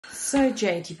So,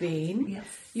 Jade Bean, Yes.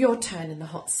 your turn in the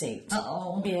hot seat.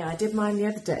 Uh-oh. Yeah, I did mine the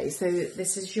other day, so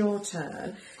this is your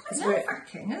turn. It's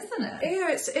nerve-wracking, isn't it?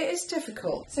 Yeah, it is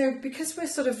difficult. So, because we're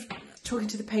sort of talking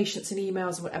to the patients in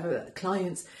emails or whatever,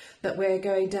 clients, that we're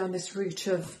going down this route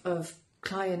of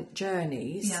client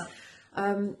journeys.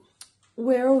 Yeah.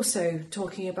 We're also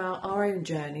talking about our own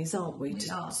journeys, aren't we?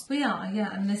 We are,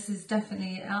 yeah. And this is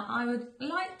definitely, I would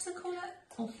like to call it,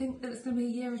 or think that it's going to be a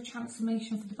year of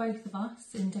transformation for the both of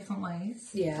us in different ways.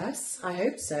 Yes, I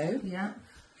hope so. Yeah.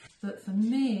 But for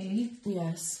me,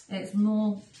 yes, it's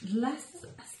less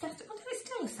aesthetic. Well, it's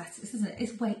still aesthetics, isn't it?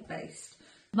 It's weight based.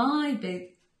 My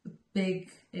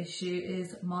big issue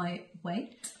is my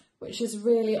weight. Which is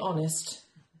really honest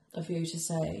of you to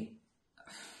say.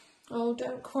 Oh,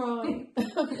 don't cry.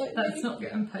 That's not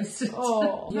getting posted.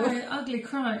 Oh, you're an ugly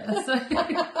crier.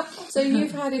 So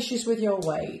you've had issues with your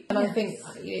weight, and yes. I think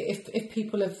if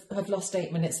people have lost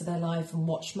 8 minutes of their life and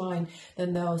watched mine,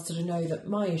 then they'll sort of know that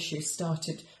my issues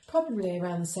started probably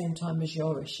around the same time as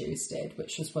your issues did,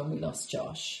 which was when we lost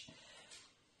Josh.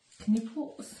 Can you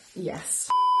pause? Yes.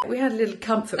 We had a little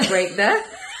comfort break there.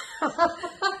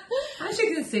 As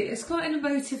you can see, it's quite an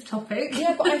emotive topic.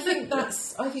 Yeah, but I think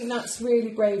that's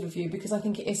really brave of you, because I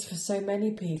think it is for so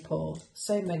many people.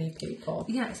 So many people.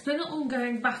 Yeah, it's been an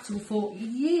ongoing battle for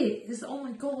years. Oh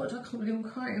my god, I can't believe I'm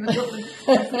crying.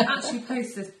 If I actually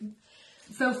post this,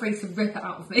 feel free to rip it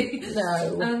out of me.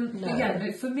 No. But yeah,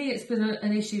 no, for me it's been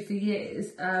an issue for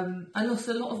years. I lost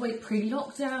a lot of weight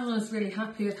pre-lockdown. I was really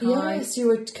happy with how Yes, you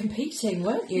were competing,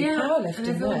 weren't you? Yeah, Powerlifting. and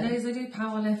everyone knows I do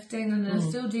powerlifting, and I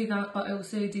still do that, but I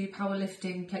also do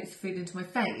powerlifting, plates of food into my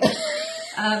face.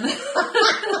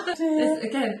 It's,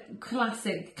 again,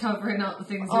 classic covering up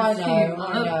things with humour.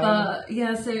 But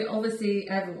yeah, so obviously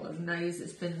everyone knows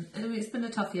it's been a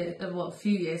tough year, a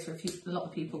few years for a lot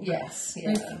of people. Yes, yeah.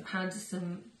 We've had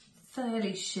some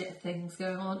fairly shit things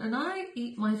going on, and I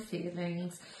eat my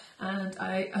feelings. And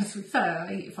to be fair,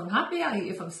 I eat if I'm happy, I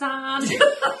eat if I'm sad.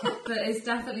 But it's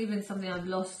definitely been something I've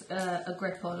lost a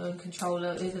grip on and control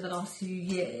over the last few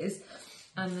years.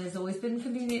 And there's always been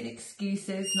convenient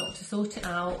excuses not to sort it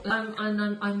out.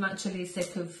 I'm actually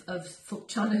sick of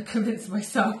trying to convince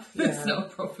myself it's not a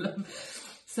problem.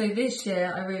 So this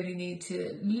year I really need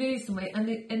to lose some weight, and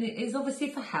it is obviously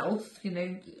for health. You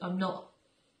know, I'm not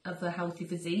of a healthy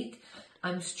physique.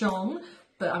 I'm strong,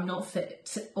 but I'm not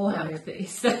fit or healthy.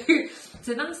 So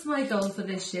that's my goal for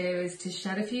this year, is to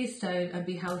shed a few stone and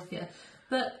be healthier.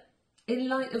 But in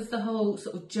light of the whole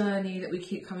sort of journey that we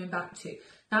keep coming back to,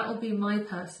 that will be my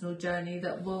personal journey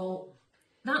that will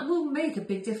make a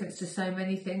big difference to so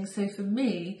many things. So for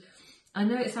me, I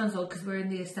know it sounds odd because we're in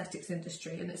the aesthetics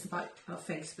industry and it's about our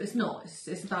face, but it's not.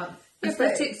 It's about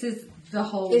aesthetics is the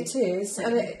whole. It is,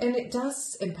 and it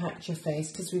does impact your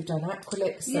face, because we've done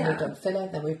acrylics, then we've done filler,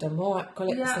 then we've done more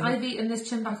acrylics. Yeah, I've eaten this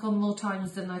chin back on more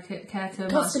times than I could care to imagine.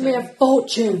 Costing me a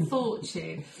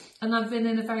fortune. And I've been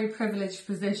in a very privileged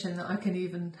position that I can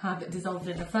even have it dissolved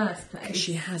in the first place.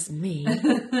 She has me.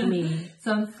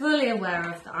 So I'm fully aware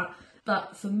of that.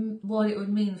 But for what it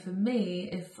would mean for me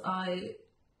if I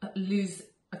lose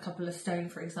a couple of stone,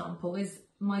 for example, is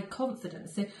my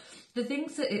confidence. So the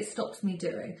things that it stops me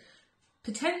doing,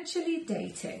 potentially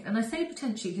dating, and I say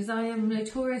potentially because I am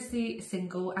notoriously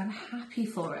single and happy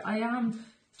for it. I am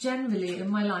generally in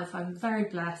my life, I'm very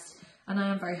blessed. And I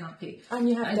am very happy. And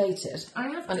you have dated. I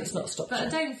have. And it's not stopped you. you.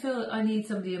 But I don't feel I need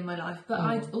somebody in my life. But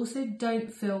I also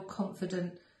don't feel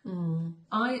confident.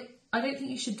 I don't think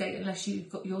you should date unless you've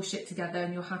got your shit together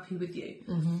and you're happy with you.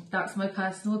 That's my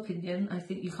personal opinion. I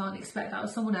think you can't expect that of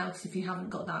someone else if you haven't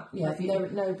got that. Yeah,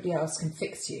 nobody else can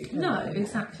fix you. No,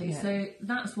 exactly. Yeah. So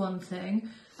that's one thing.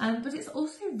 But it's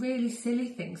also really silly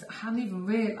things I haven't even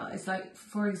realised. Like,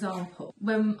 for example,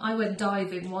 when I went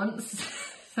diving once...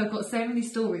 So I've got so many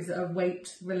stories that are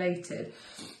weight related.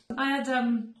 I had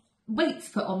weights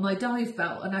put on my dive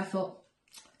belt, and I thought,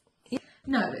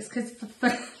 no, it's because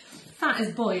fat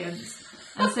is buoyant,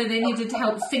 and so they needed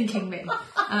help sinking me.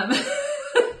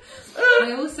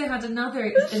 I also had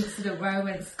another incident where I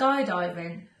went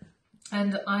skydiving,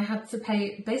 and I had to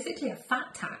pay basically a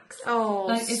fat tax. Oh,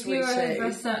 like if you're over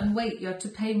a certain weight, you have to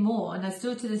pay more, and I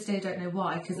still to this day don't know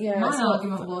why. Because my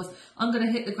argument was, I'm going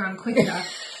to hit the ground quicker,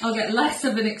 I'll get less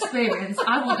of an experience.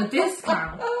 I want a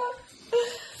discount.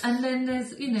 And then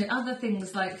there's other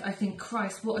things like, I think,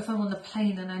 Christ, what if I'm on the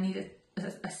plane and I need a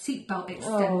seatbelt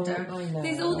extender? Oh, I know,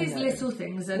 There's all these little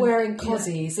things. And, wearing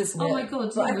cozies, isn't it? Oh my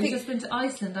god! Yeah, we've just been to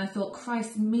Iceland. I thought,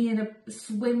 Christ, me in a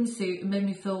swimsuit made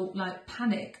me feel like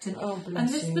panicked. And,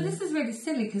 bless you. But this is really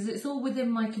silly because it's all within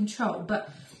my control. But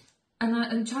and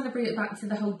I'm trying to bring it back to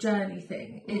the whole journey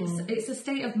thing. It's a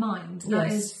state of mind.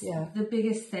 That is the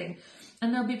biggest thing.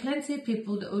 And there'll be plenty of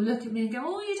people that will look at me and go,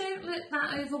 oh, you don't look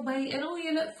that overweight, and oh,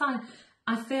 you look fine.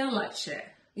 I feel like shit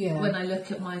when I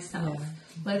look at myself,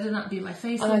 whether that be my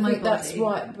face or my body. I think that's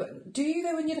right. But do you,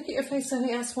 though, when you look at your face, I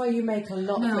think that's why you make a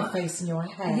lot of your face and your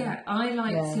hair. Yeah, I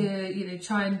like to,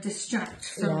 try and distract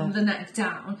from the neck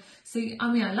down. So,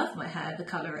 I mean, I love my hair, the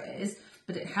colour it is,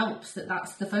 but it helps that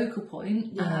that's the focal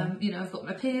point. I've got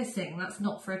my piercing. That's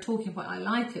not for a talking point. I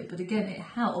like it, but again, it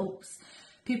helps.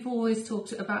 People always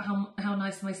talk about how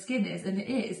nice my skin is, and it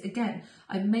is. Again,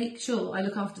 I make sure I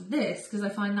look after this because I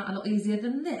find that a lot easier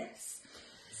than this.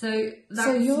 So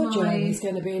your journey is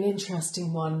going to be an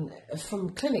interesting one from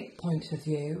a clinic point of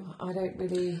view. I don't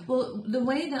really... Well, the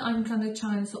way that I'm going to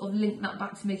try and sort of link that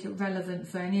back to make it relevant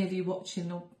for any of you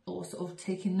watching or sort of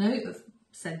taking note of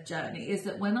said journey is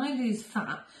that when I lose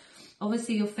fat,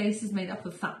 obviously your face is made up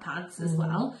of fat pads as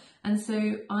well. And so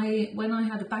when I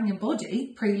had a banging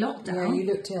body pre-lockdown... Yeah, you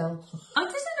looked ill. I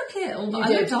didn't look ill, but I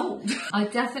looked old. I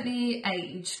definitely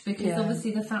aged because obviously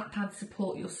the fat pads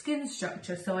support your skin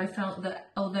structure. So I felt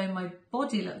that although my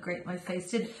body looked great, my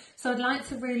face didn't. So I'd like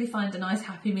to really find a nice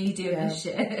happy medium and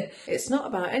shit. It's not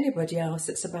about anybody else.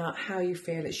 It's about how you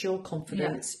feel. It's your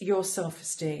confidence, your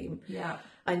self-esteem. Yeah.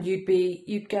 And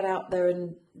you'd get out there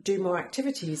and do more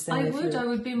activities then. I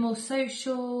would be more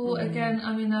social. Again,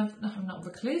 I mean, I'm not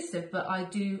reclusive, but I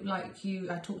do like you.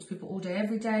 I talk to people all day,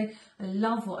 every day. I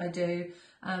love what I do.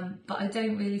 But I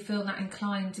don't really feel that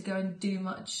inclined to go and do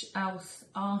much else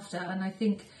after. And I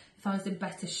think if I was in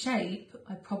better shape,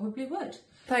 I probably would.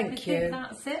 Thank you. I think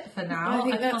that's it for now. I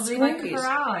think that's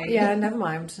great. Yeah, never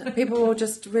mind. People will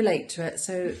just relate to it.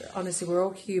 So honestly, we're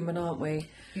all human, aren't we?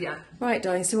 Yeah. Right,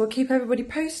 darling. So we'll keep everybody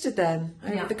posted then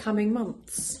over the coming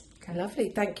months. Okay. Lovely.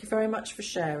 Thank you very much for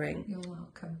sharing. You're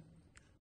welcome.